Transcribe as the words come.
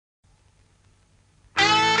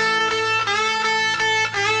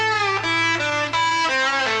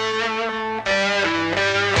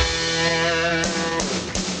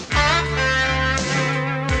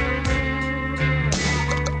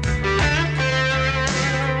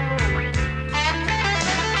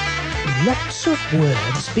Lots of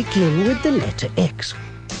words begin with the letter X,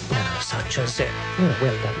 such as,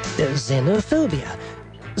 xenophobia,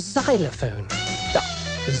 xylophone,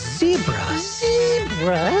 zebra.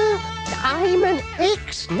 Zebra? I'm an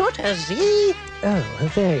X, not a Z.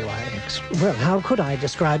 Oh, there you are, X. Well, how could I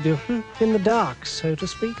describe you? In the dark, so to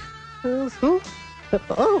speak. Oh,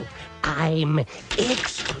 I'm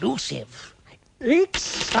exclusive.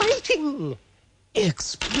 Exciting.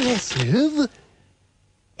 Expressive.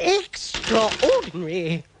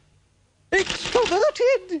 Extraordinary.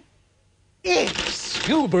 Extroverted.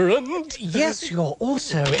 Exuberant. Yes, you're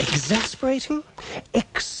also exasperating,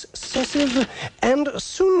 excessive, and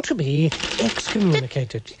soon to be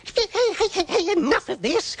excommunicated. Hey, enough of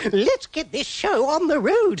this. Let's get this show on the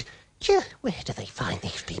road. Where do they find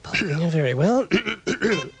these people? Very well.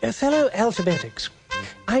 Fellow alphabetics,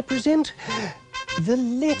 I present the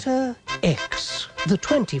letter X, the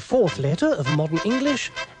 24th letter of modern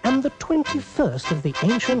English and the 21st of the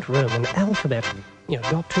ancient Roman alphabet,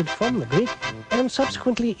 adopted from the Greek and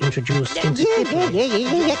subsequently introduced into Italy.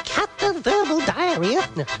 Yeah. Cut the verbal diarrhea.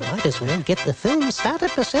 Might as well get the film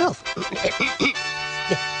started myself.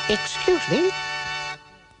 Excuse me.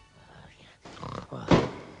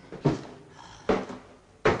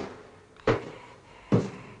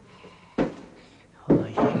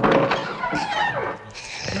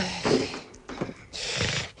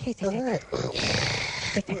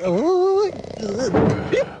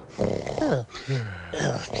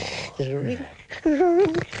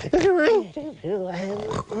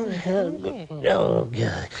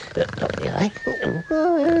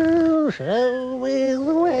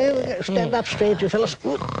 Stand up straight, you fellas.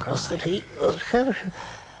 Cross the T.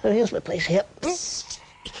 Here's my place here.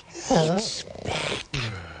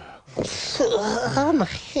 Oh, my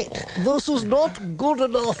head. This is not good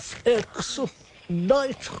enough, X.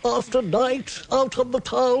 Night after night, out on the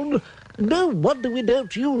town. No wonder we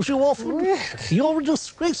don't use you often. You're a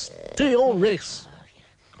disgrace to your race.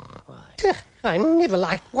 I never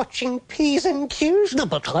liked watching P's and Q's.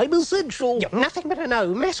 But I'm essential. You're nothing but an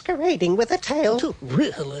O masquerading with a tail.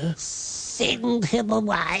 Really? Send him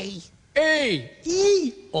away.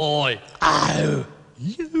 A-E-I-O.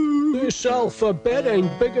 This alphabet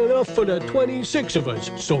ain't big enough for the 26 of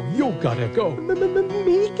us, so you gotta go.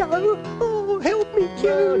 Me go? Oh, help me, Q.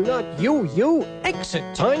 No, not you. Exit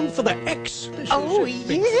time for the X. Oh,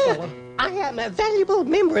 yeah. I am a valuable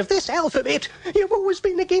member of this alphabet. You've always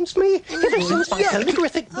been against me ever since my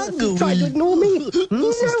calligraphic birth tried to ignore me.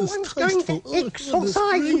 No one's going to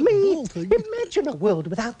exorcise me. Imagine a world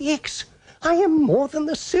without the X. I am more than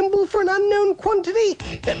the symbol for an unknown quantity.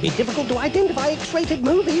 It'd be difficult to identify X-rated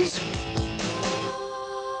movies.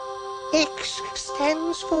 X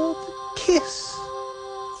stands for kiss.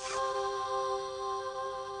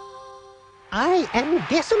 I am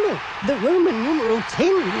decimal. The Roman numeral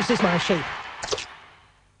 10 uses my shape.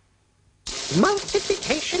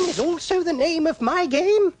 Multiplication is also the name of my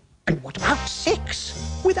game. And what about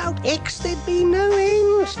 6? Without X, there'd be no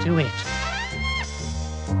ends to it.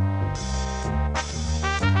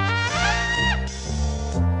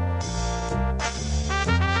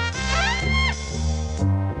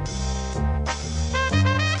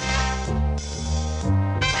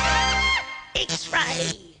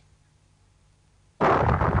 X-ray.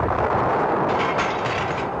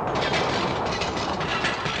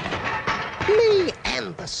 Me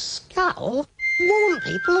and the skull warn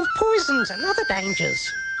people of poisons and other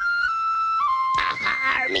dangers.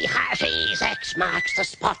 Me hearties, X marks the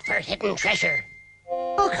spot for hidden treasure.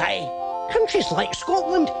 Okay, countries like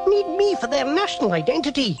Scotland need me for their national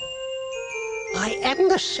identity. I am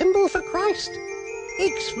the symbol for Christ.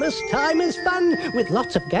 Xmas time is fun with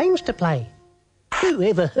lots of games to play. Who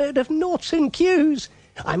ever heard of noughts and Q's?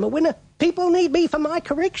 I'm a winner. People need me for my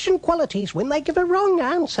correction qualities when they give a wrong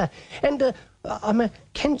answer. And I'm a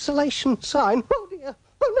cancellation sign. Oh dear.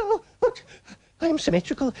 Oh no. Look. I'm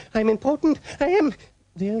symmetrical. I'm important. I am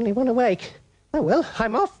the only one awake. Oh well,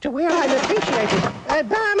 I'm off to where I'm appreciated.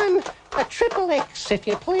 Barman, a triple X if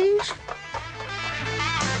you please.